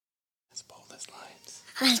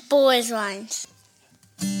As bold as lions.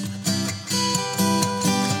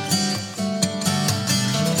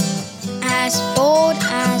 As bold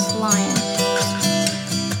as lions.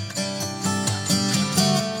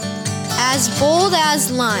 As bold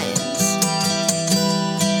as lions.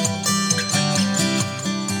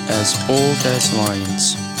 As bold as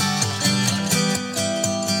lions.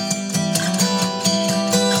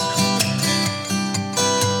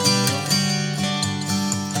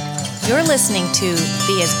 You're listening to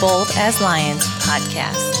the As Bold as Lions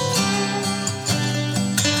podcast.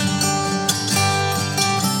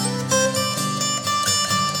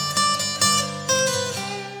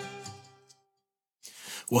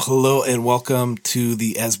 Well, hello and welcome to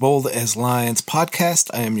the As Bold as Lions podcast.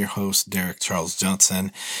 I am your host, Derek Charles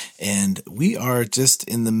Johnson, and we are just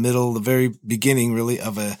in the middle, the very beginning really,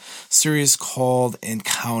 of a series called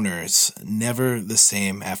Encounters, Never the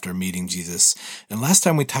Same After Meeting Jesus. And last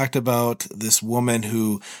time we talked about this woman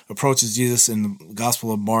who approaches Jesus in the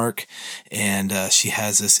Gospel of Mark, and she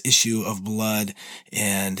has this issue of blood,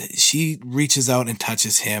 and she reaches out and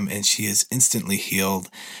touches him, and she is instantly healed.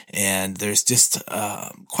 And there's just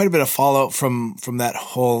quite a bit of fallout from that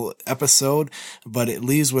whole episode, but it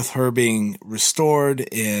leaves with her being restored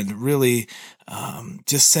and really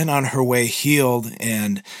just sent on her way healed,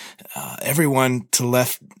 and everyone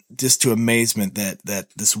left just to amazement that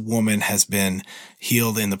this woman has been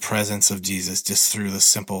healed in the presence of Jesus just through the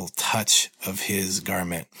simple touch of his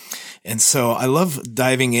garment. And so I love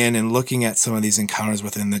diving in and looking at some of these encounters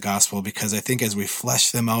within the gospel, because I think as we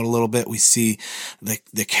flesh them out a little bit, we see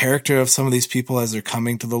the character of some of these people as they're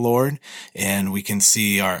coming to the Lord, and we can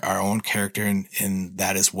see our own character in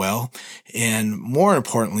that as well. And more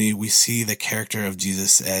importantly, we see the character of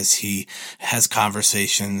Jesus as he has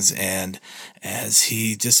conversations and as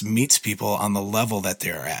he just meets people on the level that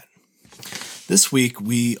they're at. This week,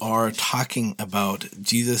 we are talking about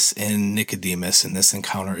Jesus and Nicodemus, and this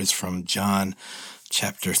encounter is from John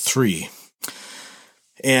chapter 3.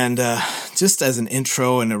 And just as an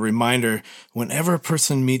intro and a reminder, whenever a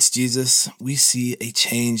person meets Jesus, we see a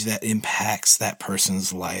change that impacts that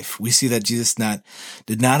person's life. We see that Jesus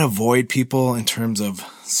did not avoid people in terms of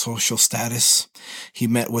social status. He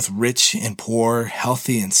met with rich and poor,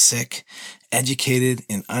 healthy and sick, educated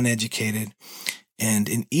and uneducated. And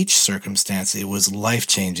in each circumstance, it was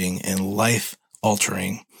life-changing and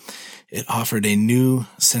life-altering. It offered a new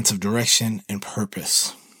sense of direction and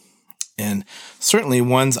purpose. And certainly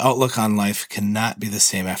one's outlook on life cannot be the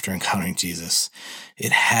same after encountering Jesus.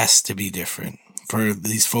 It has to be different. For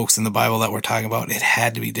these folks in the Bible that we're talking about, it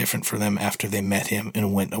had to be different for them after they met him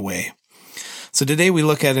and went away. So today we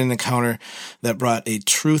look at an encounter that brought a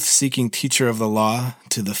truth-seeking teacher of the law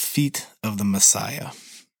to the feet of the Messiah.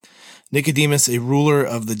 Nicodemus, a ruler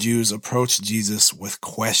of the Jews, approached Jesus with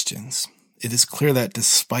questions. It is clear that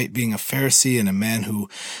despite being a Pharisee and a man who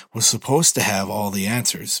was supposed to have all the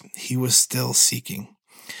answers, he was still seeking.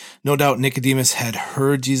 No doubt Nicodemus had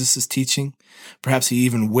heard Jesus' teaching. Perhaps he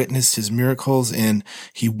even witnessed his miracles, and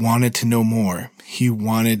he wanted to know more. He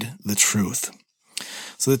wanted the truth.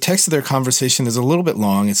 So the text of their conversation is a little bit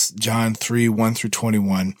long. It's John 3, 1 through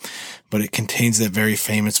 21, but it contains that very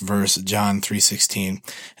famous verse, John 3:16.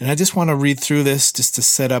 And I just want to read through this just to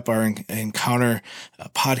set up our encounter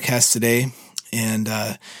podcast today, and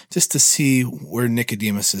just to see where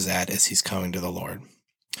Nicodemus is at as he's coming to the Lord.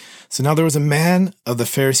 So now there was a man of the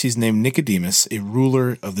Pharisees named Nicodemus, a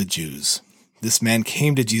ruler of the Jews. This man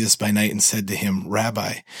came to Jesus by night and said to him,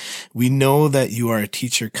 "Rabbi, we know that you are a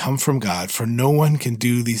teacher come from God, for no one can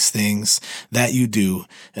do these things that you do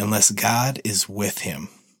unless God is with him."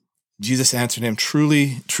 Jesus answered him,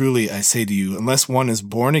 "Truly, truly, I say to you, unless one is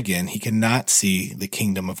born again, he cannot see the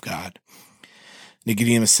kingdom of God."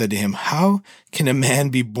 Nicodemus said to him, "How can a man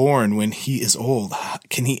be born when he is old?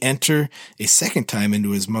 Can he enter a second time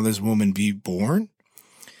into his mother's womb and be born?"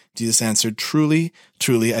 Jesus answered, "Truly,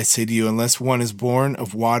 truly, I say to you, unless one is born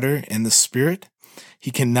of water and the Spirit,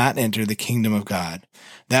 he cannot enter the kingdom of God.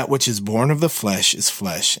 That which is born of the flesh is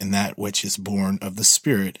flesh, and that which is born of the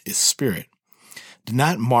Spirit is spirit. Do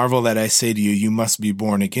not marvel that I say to you, you must be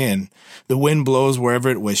born again. The wind blows wherever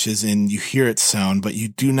it wishes, and you hear its sound, but you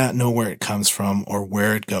do not know where it comes from or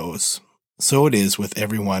where it goes. So it is with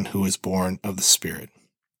everyone who is born of the Spirit."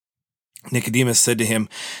 Nicodemus said to him,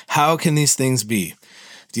 "How can these things be?"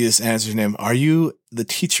 Jesus answered him, "Are you the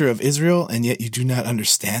teacher of Israel, and yet you do not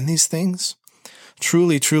understand these things?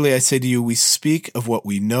 Truly, truly, I say to you, we speak of what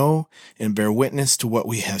we know and bear witness to what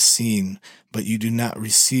we have seen, but you do not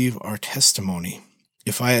receive our testimony.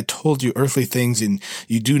 If I had told you earthly things and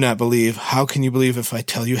you do not believe, how can you believe if I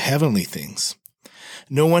tell you heavenly things?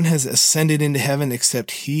 No one has ascended into heaven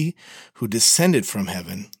except he who descended from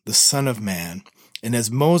heaven, the Son of Man. And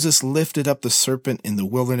as Moses lifted up the serpent in the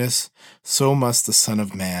wilderness, so must the Son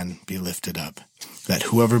of Man be lifted up, that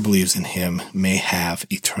whoever believes in him may have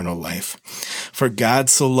eternal life. For God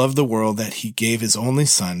so loved the world that he gave his only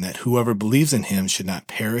Son, that whoever believes in him should not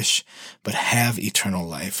perish, but have eternal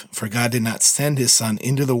life. For God did not send his Son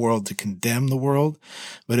into the world to condemn the world,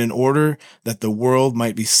 but in order that the world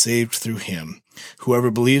might be saved through him. Whoever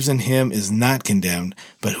believes in him is not condemned,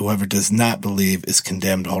 but whoever does not believe is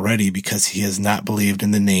condemned already, because he has not believed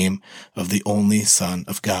in the name of the only Son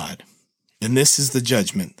of God. And this is the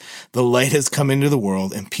judgment. The light has come into the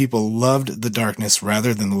world, and people loved the darkness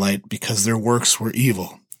rather than the light, because their works were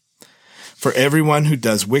evil. For everyone who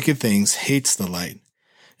does wicked things hates the light,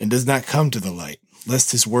 and does not come to the light,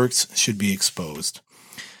 lest his works should be exposed.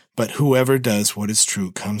 But whoever does what is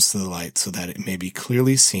true comes to the light, so that it may be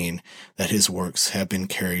clearly seen that his works have been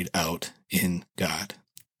carried out in God.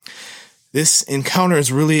 This encounter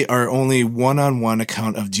is really our only one-on-one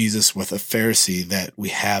account of Jesus with a Pharisee that we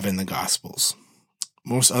have in the Gospels.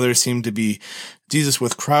 Most others seem to be Jesus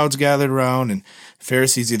with crowds gathered around, and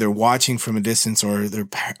Pharisees either watching from a distance or they're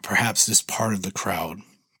perhaps just part of the crowd.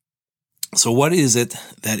 So what is it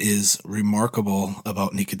that is remarkable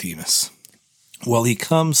about Nicodemus? Well, he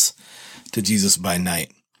comes to Jesus by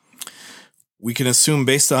night. We can assume,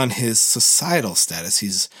 based on his societal status,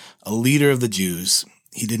 he's a leader of the Jews.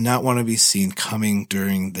 He did not want to be seen coming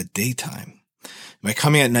during the daytime. By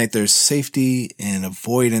coming at night, there's safety and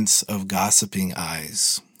avoidance of gossiping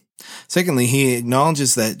eyes. Secondly, he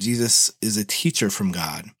acknowledges that Jesus is a teacher from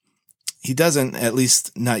God. He doesn't, at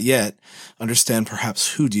least not yet, understand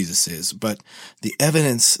perhaps who Jesus is, but the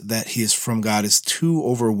evidence that he is from God is too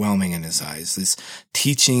overwhelming in his eyes. These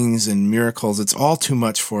teachings and miracles, it's all too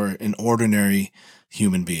much for an ordinary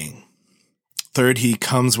human being. Third, he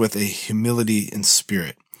comes with a humility in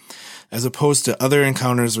spirit. As opposed to other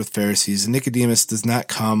encounters with Pharisees, Nicodemus does not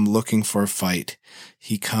come looking for a fight.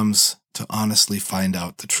 He comes to honestly find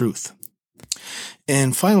out the truth.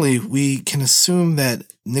 And finally, we can assume that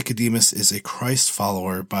Nicodemus is a Christ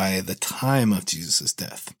follower by the time of Jesus'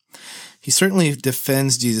 death. He certainly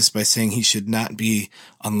defends Jesus by saying he should not be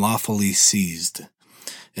unlawfully seized.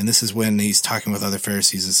 And this is when he's talking with other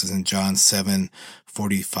Pharisees. This is in John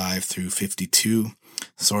 7:45 through 52.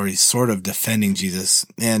 So he's sort of defending Jesus.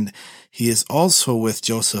 And he is also with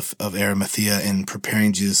Joseph of Arimathea in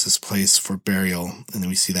preparing Jesus' place for burial. And then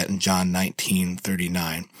we see that in John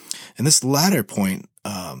 19:39. And this latter point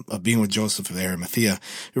of being with Joseph of Arimathea,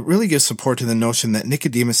 it really gives support to the notion that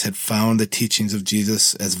Nicodemus had found the teachings of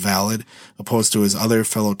Jesus as valid, opposed to his other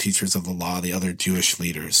fellow teachers of the law, the other Jewish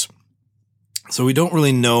leaders. So we don't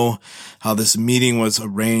really know how this meeting was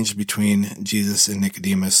arranged between Jesus and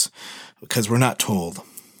Nicodemus, because we're not told.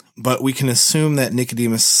 But we can assume that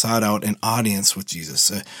Nicodemus sought out an audience with Jesus,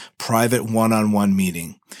 a private one-on-one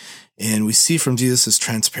meeting. And we see from Jesus'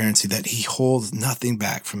 transparency that he holds nothing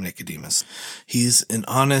back from Nicodemus. He's an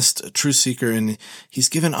honest, truth seeker, and he's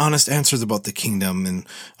given honest answers about the kingdom and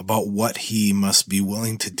about what he must be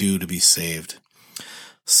willing to do to be saved.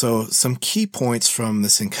 So some key points from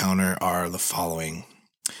this encounter are the following.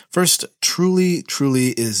 First, truly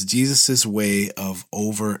is Jesus' way of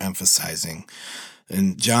overemphasizing.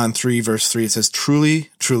 In John 3, verse 3, it says, truly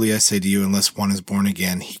I say to you, unless one is born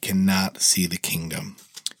again, he cannot see the kingdom.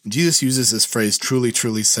 Jesus uses this phrase truly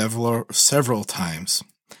several times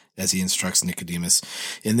as he instructs Nicodemus.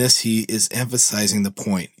 In this, he is emphasizing the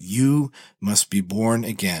point. You must be born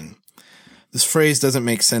again. This phrase doesn't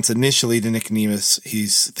make sense initially to Nicodemus.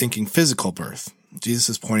 He's thinking physical birth. Jesus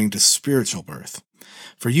is pointing to spiritual birth.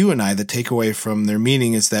 For you and I, the takeaway from their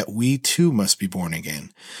meaning is that we too must be born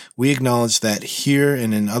again. We acknowledge that here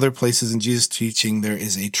and in other places in Jesus' teaching, there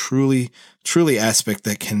is a truly aspect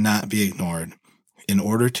that cannot be ignored. In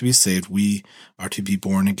order to be saved, we are to be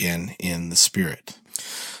born again in the Spirit.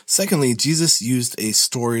 Secondly, Jesus used a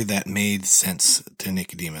story that made sense to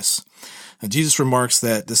Nicodemus. Jesus remarks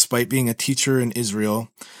that despite being a teacher in Israel,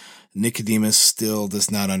 Nicodemus still does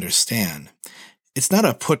not understand. It's not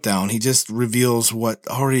a put down. He just reveals what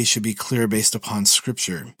already should be clear based upon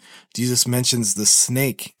Scripture. Jesus mentions the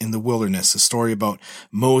snake in the wilderness, a story about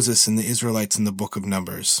Moses and the Israelites in the book of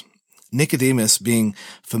Numbers. Nicodemus, being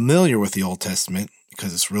familiar with the Old Testament,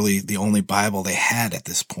 because it's really the only Bible they had at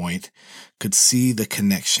this point, could see the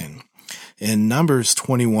connection. In Numbers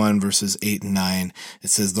 21, verses 8 and 9, it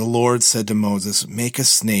says, the Lord said to Moses, make a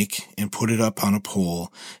snake and put it up on a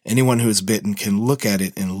pole. Anyone who is bitten can look at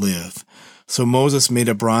it and live. So Moses made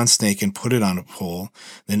a bronze snake and put it on a pole.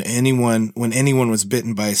 Then when anyone was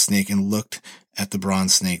bitten by a snake and looked at the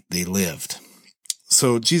bronze snake, they lived.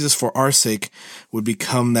 So Jesus, for our sake, would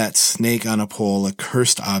become that snake on a pole, a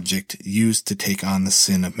cursed object used to take on the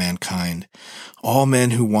sin of mankind. All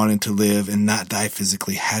men who wanted to live and not die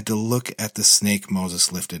physically had to look at the snake Moses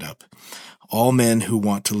lifted up. All men who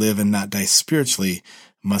want to live and not die spiritually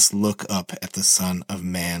must look up at the Son of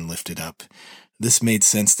Man lifted up. This made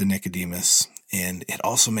sense to Nicodemus, and it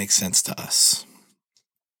also makes sense to us.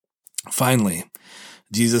 Finally,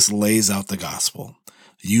 Jesus lays out the gospel.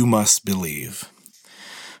 You must believe.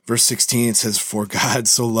 Verse 16, it says, "For God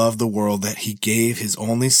so loved the world that he gave his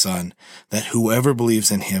only Son, that whoever believes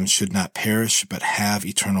in him should not perish, but have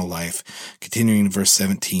eternal life." Continuing in verse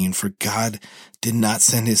 17, "For God did not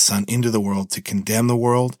send his Son into the world to condemn the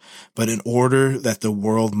world, but in order that the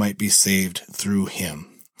world might be saved through him."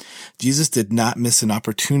 Jesus did not miss an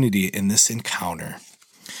opportunity in this encounter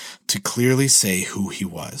to clearly say who he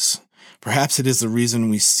was. Perhaps it is the reason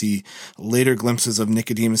we see later glimpses of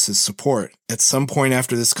Nicodemus' support. At some point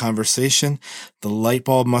after this conversation, the light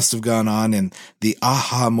bulb must have gone on and the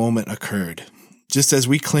aha moment occurred. Just as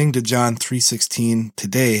we cling to John 3:16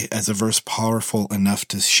 today as a verse powerful enough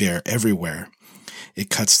to share everywhere,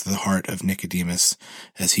 it cuts to the heart of Nicodemus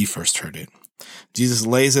as he first heard it. Jesus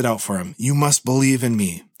lays it out for him. You must believe in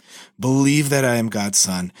me. Believe that I am God's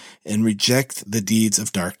Son and reject the deeds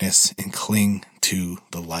of darkness and cling to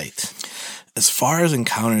the light. As far as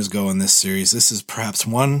encounters go in this series, this is perhaps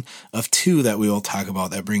one of two that we will talk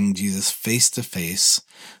about that bring Jesus face to face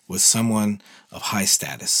with someone of high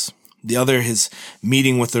status. The other, his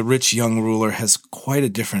meeting with the rich young ruler, has quite a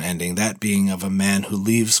different ending, that being of a man who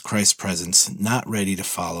leaves Christ's presence, not ready to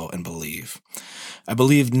follow and believe. I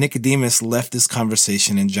believe Nicodemus left this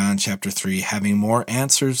conversation in John chapter 3 having more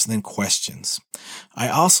answers than questions. I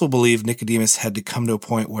also believe Nicodemus had to come to a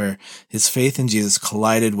point where his faith in Jesus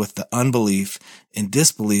collided with the unbelief and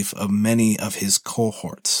disbelief of many of his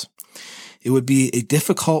cohorts. It would be a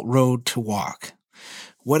difficult road to walk.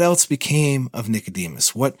 What else became of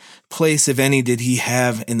Nicodemus? What place, if any, did he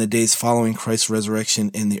have in the days following Christ's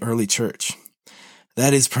resurrection in the early church?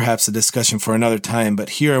 That is perhaps a discussion for another time,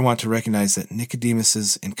 but here I want to recognize that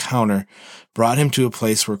Nicodemus's encounter brought him to a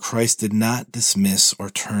place where Christ did not dismiss or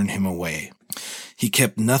turn him away. He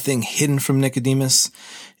kept nothing hidden from Nicodemus,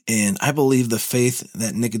 and I believe the faith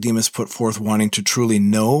that Nicodemus put forth wanting to truly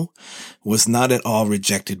know was not at all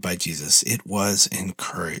rejected by Jesus. It was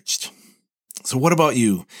encouraged. So what about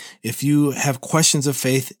you? If you have questions of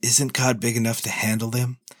faith, isn't God big enough to handle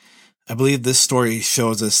them? I believe this story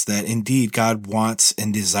shows us that indeed God wants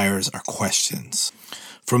and desires our questions.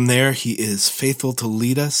 From there, he is faithful to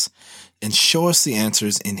lead us and show us the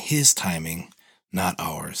answers in his timing, not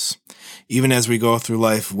ours. Even as we go through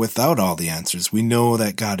life without all the answers, we know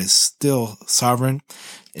that God is still sovereign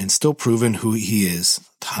and still proven who he is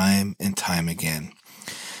time and time again.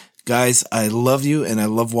 Guys, I love you and I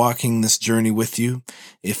love walking this journey with you.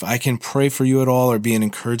 If I can pray for you at all or be an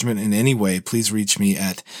encouragement in any way, please reach me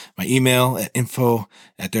at my email at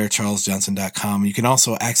info@DerekCharlesJohnson.com. You can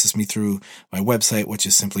also access me through my website, which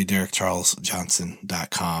is simply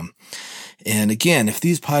DerekCharlesJohnson.com. And again, if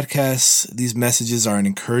these podcasts, these messages are an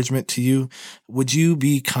encouragement to you, would you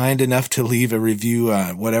be kind enough to leave a review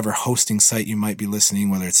on whatever hosting site you might be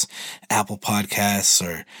listening, whether it's Apple Podcasts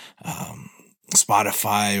or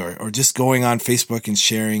Spotify or just going on Facebook and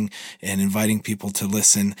sharing and inviting people to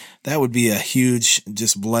listen. That would be a huge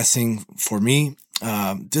just blessing for me,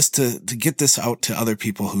 just to get this out to other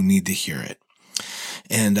people who need to hear it.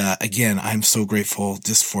 And again, I'm so grateful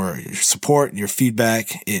just for your support, your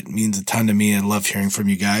feedback. It means a ton to me. I love hearing from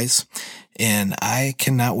you guys. And I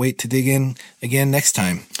cannot wait to dig in again next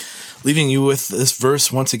time. Leaving you with this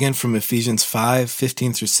verse once again from Ephesians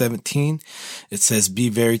 5:15-17. It says, "Be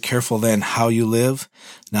very careful then how you live,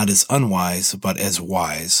 not as unwise, but as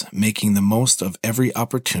wise, making the most of every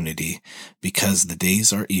opportunity, because the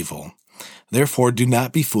days are evil. Therefore, do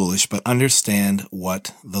not be foolish, but understand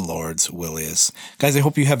what the Lord's will is." Guys, I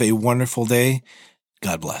hope you have a wonderful day.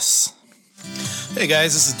 God bless. Hey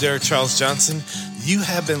guys, this is Derek Charles Johnson. You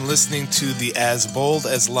have been listening to the As Bold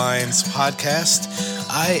as Lions podcast.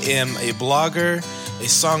 I am a blogger, a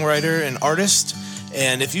songwriter, an artist,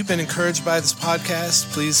 and if you've been encouraged by this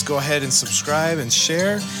podcast, please go ahead and subscribe and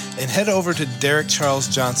share, and head over to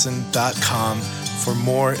DerekCharlesJohnson.com for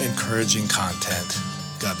more encouraging content.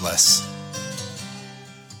 God bless.